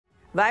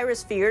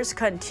Virus fears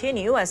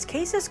continue as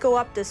cases go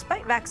up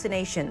despite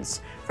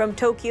vaccinations. From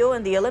Tokyo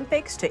and the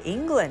Olympics to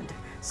England,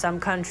 some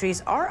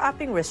countries are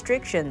upping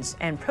restrictions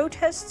and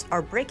protests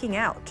are breaking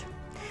out.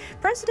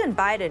 President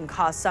Biden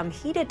caused some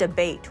heated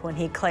debate when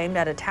he claimed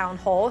at a town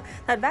hall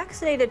that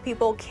vaccinated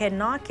people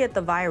cannot get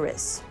the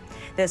virus.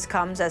 This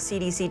comes as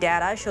CDC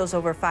data shows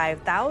over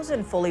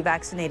 5,000 fully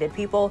vaccinated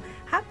people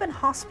have been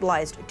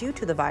hospitalized due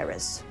to the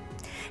virus.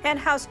 And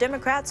House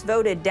Democrats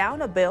voted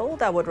down a bill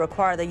that would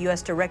require the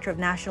U.S. Director of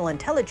National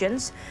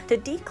Intelligence to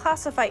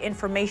declassify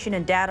information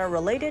and data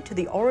related to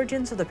the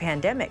origins of the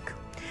pandemic.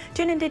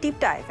 Tune into Deep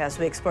Dive as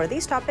we explore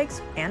these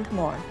topics and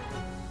more.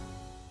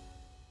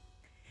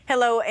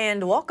 Hello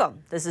and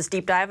welcome. This is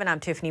Deep Dive and I'm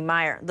Tiffany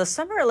Meier. The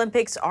Summer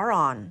Olympics are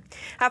on.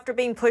 After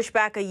being pushed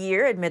back a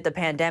year amid the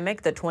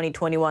pandemic, the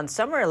 2021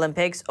 Summer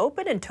Olympics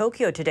opened in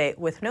Tokyo today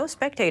with no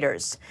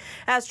spectators,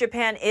 as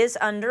Japan is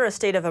under a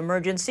state of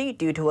emergency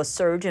due to a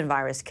surge in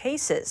virus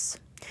cases.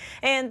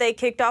 And they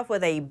kicked off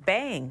with a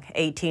bang.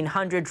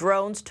 1,800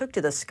 drones took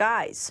to the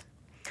skies.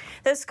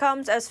 This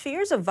comes as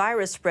fears of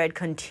virus spread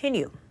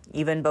continue.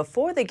 Even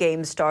before the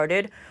Games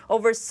started,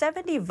 over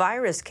 70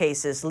 virus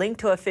cases linked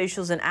to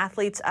officials and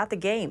athletes at the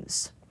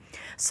Games.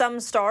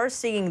 Some stars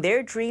seeing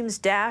their dreams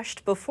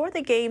dashed before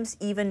the Games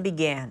even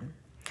began.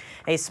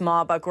 A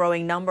small but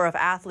growing number of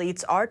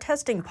athletes are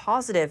testing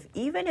positive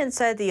even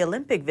inside the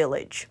Olympic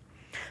Village.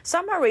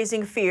 Some are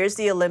raising fears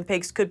the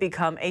Olympics could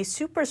become a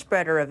super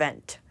spreader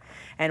event.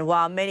 And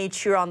while many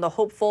cheer on the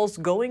hopefuls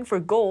going for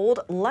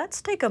gold,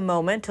 let's take a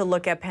moment to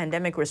look at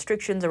pandemic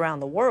restrictions around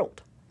the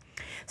world.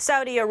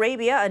 Saudi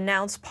Arabia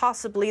announced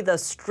possibly the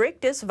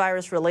strictest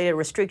virus-related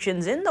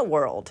restrictions in the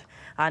world.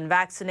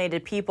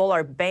 Unvaccinated people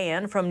are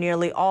banned from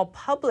nearly all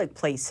public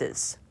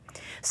places.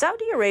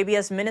 Saudi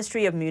Arabia's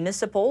Ministry of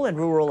Municipal and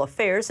Rural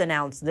Affairs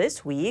announced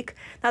this week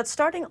that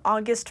starting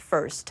August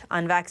 1st,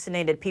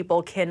 unvaccinated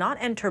people cannot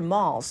enter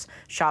malls,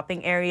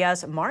 shopping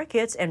areas,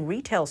 markets, and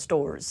retail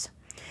stores.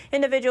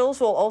 Individuals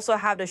will also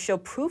have to show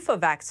proof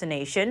of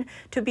vaccination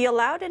to be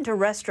allowed into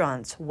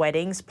restaurants,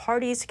 weddings,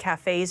 parties,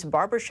 cafes,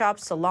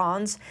 barbershops,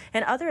 salons,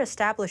 and other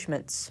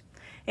establishments.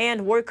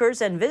 And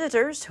workers and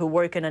visitors who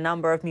work in a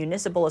number of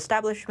municipal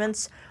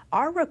establishments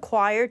are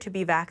required to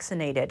be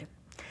vaccinated.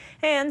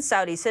 And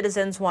Saudi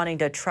citizens wanting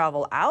to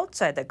travel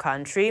outside the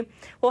country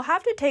will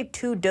have to take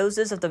 2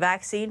 doses of the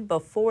vaccine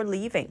before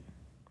leaving.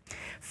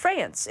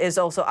 France is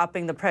also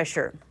upping the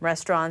pressure.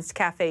 Restaurants,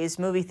 cafes,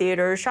 movie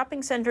theaters,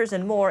 shopping centers,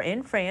 and more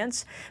in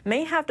France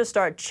may have to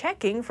start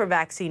checking for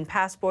vaccine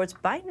passports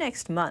by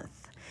next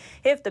month.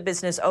 If the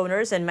business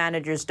owners and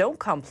managers don't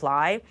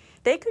comply,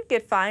 they could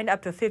get fined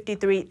up to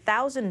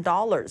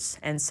 $53,000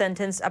 and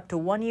sentenced up to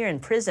 1 year in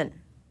prison.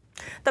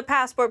 The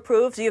passport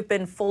proves you've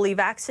been fully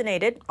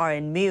vaccinated, are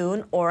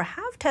immune, or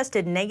have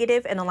tested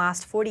negative in the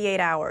last 48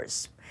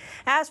 hours.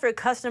 As for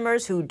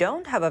customers who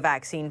don't have a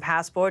vaccine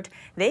passport,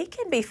 they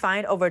can be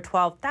fined over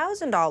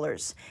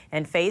 $12,000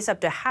 and face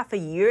up to half a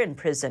year in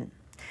prison.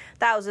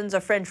 Thousands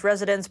of French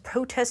residents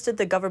protested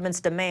the government's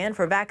demand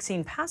for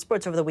vaccine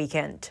passports over the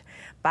weekend.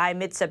 By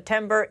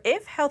mid-September,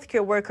 if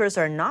healthcare workers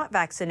are not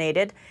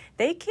vaccinated,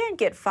 they can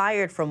get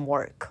fired from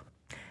work.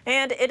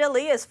 And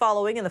Italy is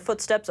following in the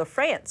footsteps of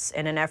France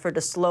in an effort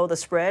to slow the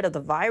spread of the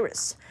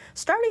virus.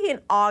 Starting in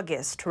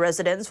August,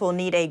 residents will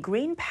need a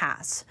green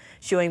pass,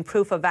 showing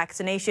proof of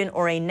vaccination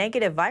or a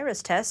negative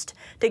virus test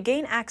to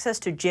gain access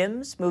to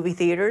gyms, movie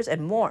theaters,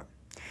 and more.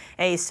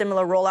 A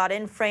similar rollout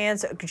in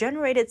France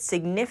generated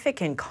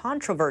significant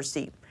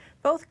controversy.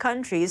 Both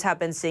countries have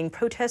been seeing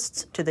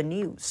protests to the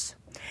news.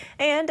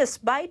 And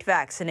despite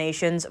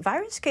vaccinations,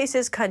 virus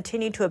cases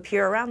continue to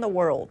appear around the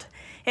world.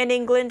 In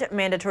England,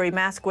 mandatory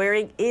mask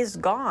wearing is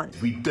gone.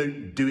 If we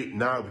don't do it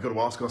now, we've got to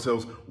ask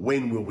ourselves,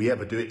 when will we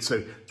ever do it?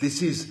 So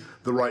this is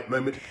the right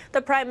moment.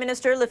 The Prime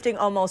Minister lifting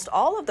almost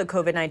all of the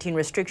COVID-19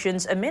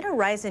 restrictions amid a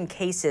rise in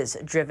cases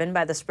driven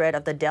by the spread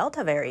of the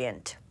Delta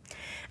variant.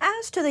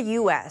 As to the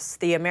U.S.,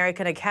 the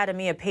American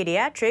Academy of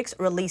Pediatrics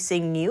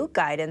releasing new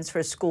guidance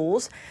for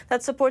schools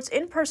that supports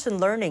in-person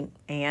learning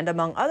and,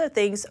 among other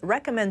things,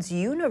 recommends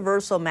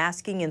universal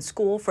masking in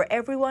school for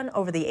everyone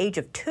over the age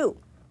of 2.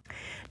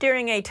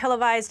 During a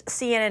televised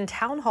CNN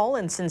town hall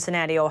in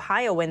Cincinnati,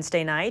 Ohio,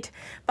 Wednesday night,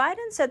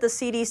 Biden said the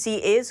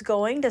CDC is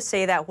going to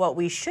say that what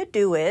we should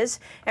do is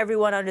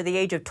everyone under the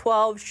age of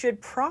 12 should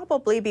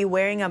probably be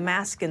wearing a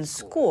mask in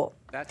school.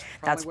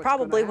 That's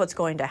probably what's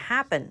going to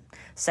happen.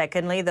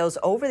 Secondly, those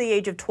over the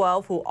age of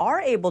 12 who are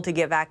able to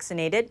get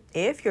vaccinated,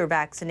 if you're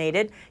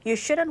vaccinated, you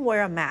shouldn't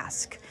wear a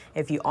mask.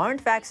 If you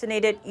aren't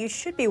vaccinated, you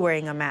should be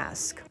wearing a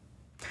mask.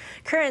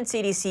 Current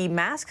CDC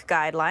mask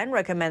guideline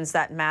recommends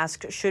that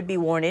masks should be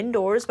worn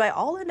indoors by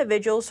all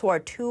individuals who are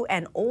 2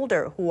 and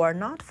older who are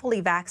not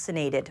fully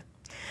vaccinated.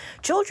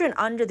 Children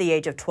under the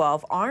age of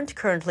 12 aren't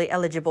currently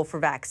eligible for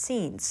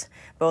vaccines.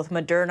 Both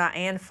Moderna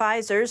and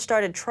Pfizer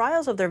started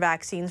trials of their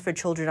vaccines for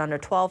children under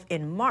 12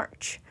 in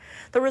March.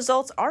 The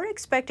results are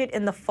expected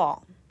in the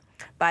fall.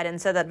 Biden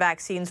said that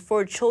vaccines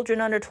for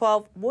children under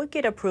 12 would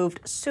get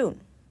approved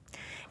soon.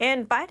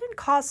 And Biden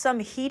caused some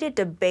heated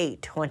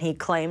debate when he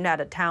claimed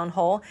at a town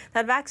hall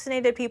that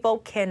vaccinated people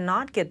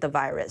cannot get the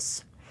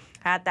virus.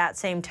 At that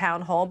same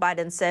town hall,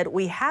 Biden said,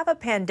 "We have a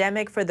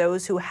pandemic for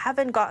those who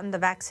haven't gotten the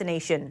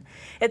vaccination.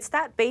 It's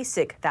that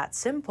basic, that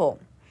simple."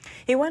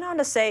 He went on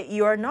to say,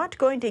 "You are not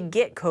going to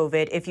get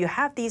COVID if you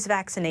have these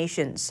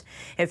vaccinations.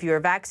 If you are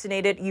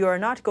vaccinated, you are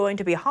not going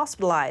to be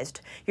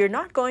hospitalized. You're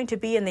not going to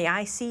be in the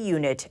IC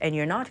unit, and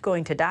you're not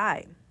going to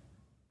die."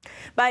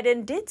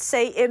 Biden did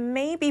say it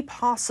may be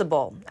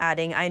possible,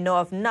 adding, "I know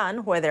of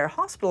none where they're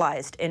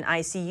hospitalized in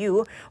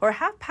ICU or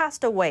have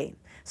passed away.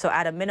 So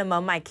at a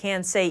minimum, I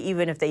can say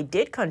even if they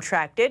did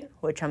contract it,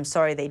 which I'm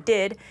sorry they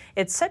did,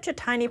 it's such a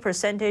tiny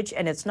percentage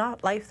and it's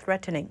not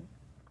life-threatening."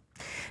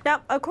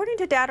 Now, according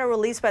to data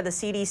released by the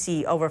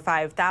CDC, over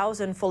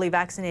 5,000 fully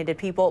vaccinated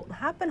people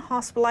have been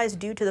hospitalized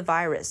due to the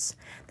virus.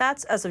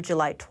 That's as of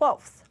July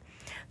 12th.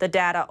 The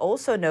data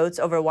also notes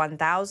over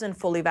 1,000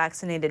 fully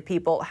vaccinated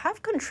people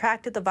have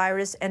contracted the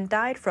virus and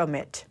died from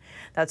it.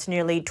 That's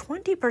nearly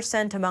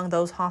 20% among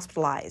those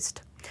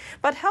hospitalized.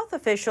 But health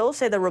officials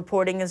say the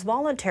reporting is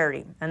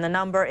voluntary and the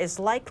number is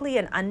likely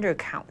an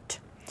undercount.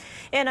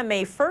 In a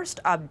May 1st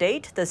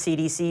update, the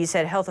CDC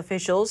said health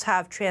officials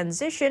have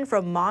transitioned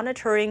from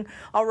monitoring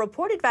all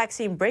reported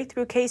vaccine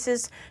breakthrough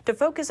cases to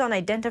focus on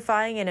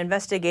identifying and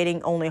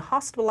investigating only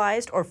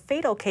hospitalized or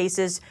fatal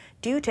cases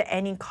due to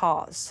any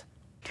cause.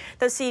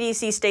 The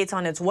CDC states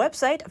on its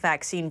website,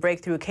 vaccine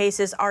breakthrough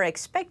cases are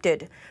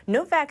expected.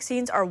 No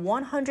vaccines are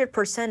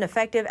 100%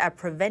 effective at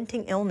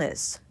preventing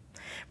illness.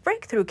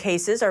 Breakthrough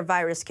cases are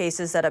virus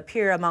cases that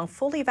appear among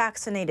fully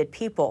vaccinated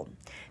people.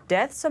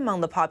 Deaths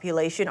among the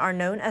population are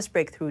known as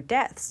breakthrough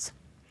deaths.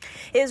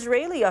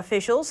 Israeli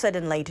officials said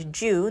in late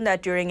June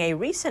that during a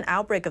recent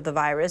outbreak of the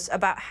virus,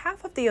 about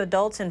half of the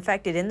adults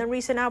infected in the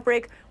recent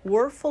outbreak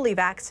were fully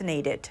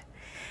vaccinated.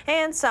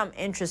 And some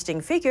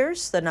interesting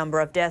figures: the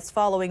number of deaths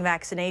following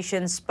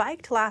vaccination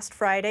spiked last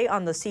Friday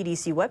on the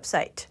CDC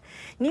website,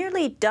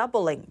 nearly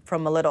doubling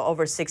from a little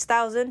over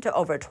 6,000 to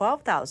over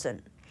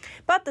 12,000.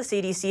 But the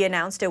CDC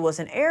announced it was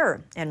an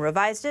error and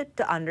revised it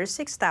to under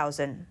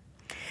 6,000.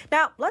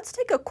 Now, let's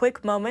take a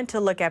quick moment to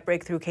look at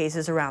breakthrough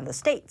cases around the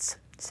states.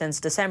 Since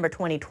December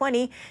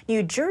 2020,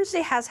 New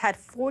Jersey has had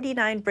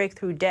 49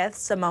 breakthrough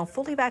deaths among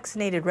fully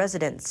vaccinated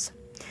residents.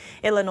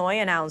 Illinois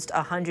announced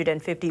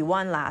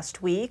 151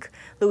 last week.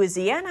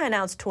 Louisiana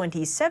announced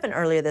 27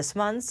 earlier this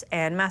month,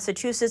 and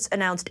Massachusetts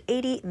announced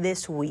 80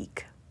 this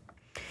week.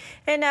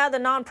 And now the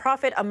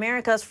nonprofit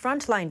America's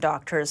Frontline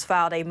Doctors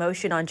filed a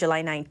motion on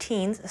July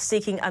 19th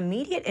seeking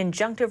immediate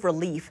injunctive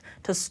relief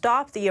to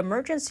stop the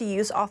emergency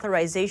use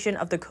authorization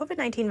of the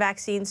COVID-19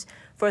 vaccines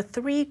for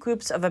 3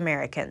 groups of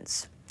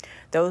Americans.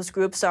 Those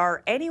groups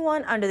are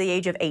anyone under the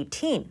age of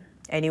 18,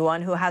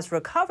 anyone who has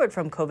recovered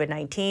from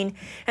COVID-19,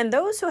 and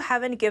those who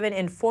haven't given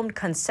informed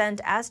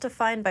consent as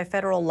defined by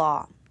federal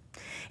law.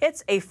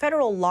 It's a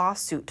federal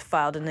lawsuit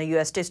filed in the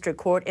U.S. District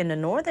Court in the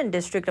Northern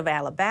District of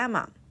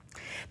Alabama.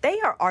 They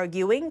are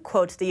arguing,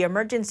 quote, the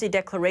emergency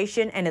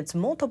declaration and its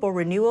multiple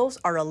renewals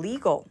are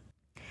illegal.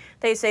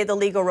 They say the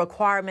legal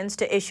requirements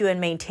to issue and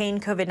maintain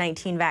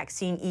COVID-19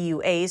 vaccine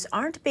EUAs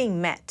aren't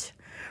being met,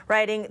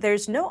 writing,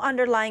 "There's no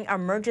underlying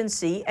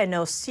emergency and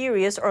no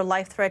serious or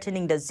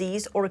life-threatening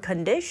disease or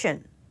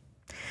condition."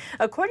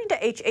 According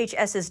to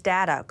HHS's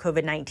data,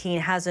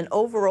 COVID-19 has an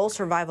overall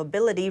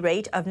survivability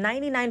rate of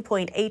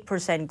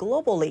 99.8%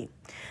 globally.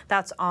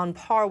 That's on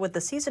par with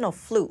the seasonal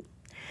flu.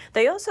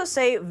 They also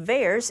say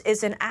VAERS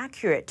is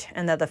inaccurate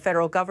and that the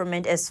federal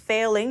government is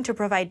failing to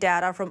provide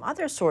data from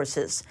other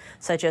sources,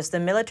 such as the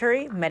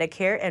military,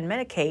 Medicare, and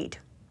Medicaid.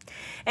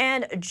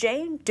 And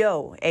Jane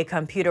Doe, a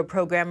computer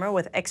programmer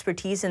with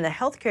expertise in the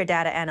healthcare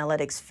data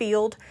analytics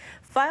field,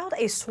 filed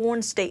a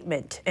sworn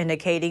statement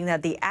indicating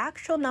that the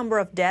actual number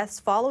of deaths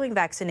following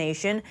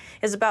vaccination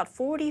is about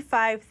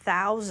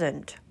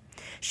 45,000.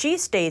 She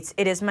states,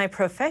 "It is my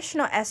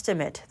professional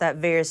estimate that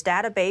VAERS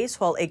database,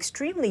 while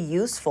extremely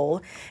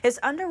useful, is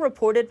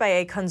underreported by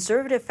a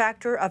conservative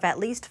factor of at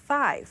least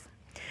 5.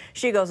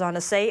 She goes on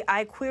to say,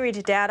 "I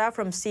queried data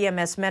from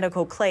CMS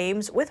medical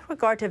claims with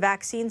regard to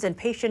vaccines and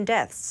patient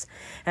deaths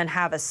and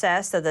have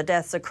assessed that the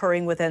deaths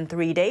occurring within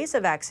 3 days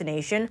of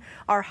vaccination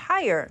are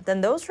higher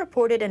than those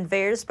reported in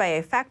VAERS by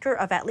a factor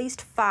of at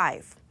least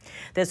 5.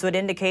 This would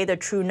indicate the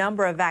true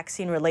number of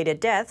vaccine-related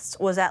deaths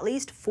was at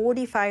least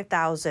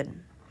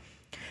 45,000.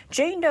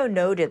 Jane Doe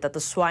noted that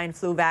the swine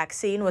flu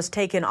vaccine was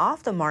taken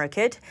off the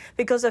market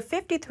because of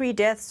 53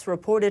 deaths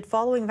reported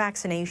following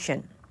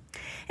vaccination.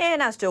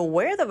 And as to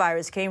where the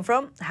virus came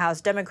from, House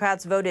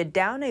Democrats voted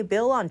down a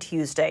bill on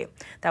Tuesday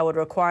that would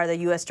require the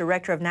U.S.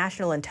 Director of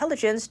National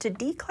Intelligence to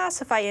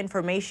declassify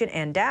information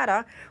and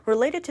data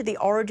related to the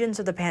origins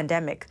of the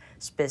pandemic,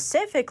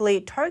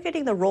 specifically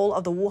targeting the role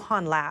of the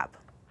Wuhan lab.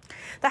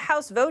 The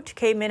House vote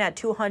came in at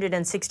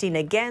 216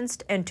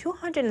 against and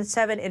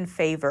 207 in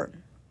favor.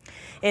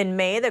 In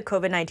May, the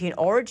COVID-19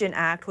 Origin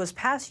Act was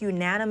passed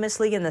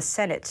unanimously in the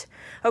Senate.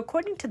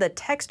 According to the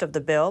text of the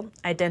bill,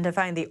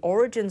 identifying the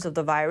origins of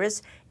the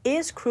virus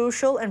is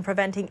crucial in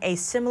preventing a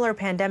similar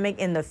pandemic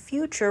in the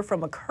future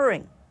from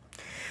occurring.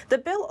 The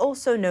bill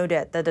also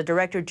noted that the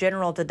Director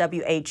General of the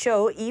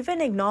WHO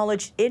even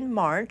acknowledged in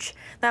March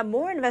that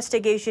more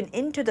investigation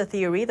into the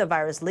theory the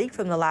virus leaked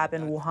from the lab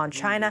in Wuhan,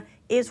 China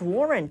is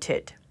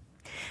warranted.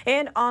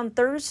 And on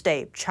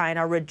Thursday,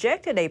 China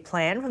rejected a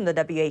plan from the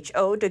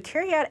WHO to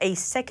carry out a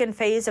second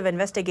phase of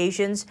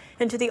investigations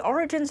into the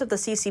origins of the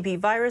CCP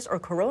virus or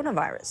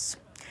coronavirus.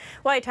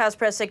 White House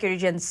Press Secretary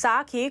Jen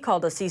Psaki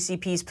called the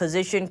CCP's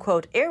position,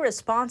 quote,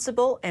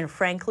 irresponsible and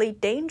frankly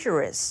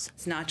dangerous.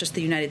 It's not just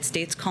the United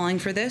States calling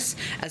for this.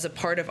 As a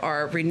part of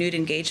our renewed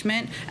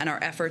engagement and our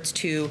efforts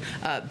to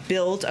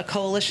build a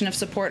coalition of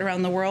support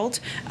around the world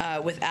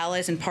with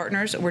allies and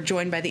partners, we're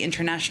joined by the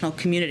international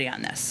community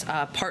on this.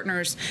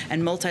 Partners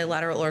and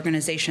multilateral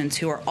organizations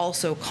who are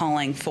also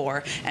calling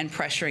for and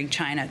pressuring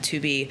China to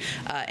be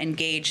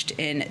engaged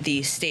in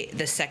the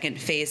second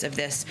phase of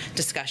this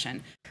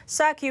discussion.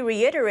 Psaki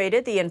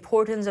reiterated the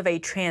importance of a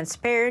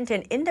transparent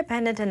and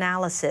independent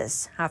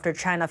analysis after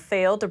China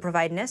failed to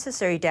provide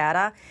necessary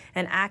data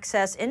and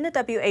access in the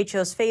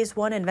WHO's Phase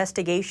 1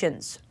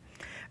 investigations.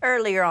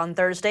 Earlier on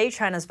Thursday,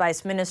 China's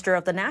Vice Minister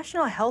of the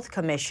National Health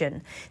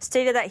Commission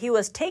stated that he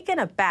was taken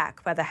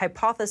aback by the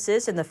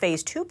hypothesis in the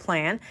Phase 2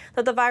 plan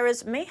that the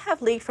virus may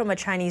have leaked from a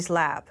Chinese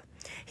lab.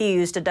 He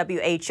used the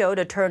WHO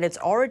to turn its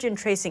origin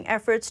tracing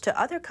efforts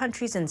to other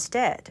countries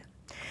instead.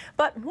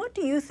 But what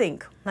do you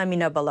think? Let me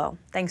know below.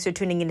 Thanks for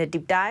tuning in to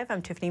Deep Dive.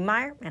 I'm Tiffany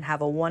Meier, and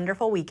have a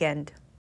wonderful weekend.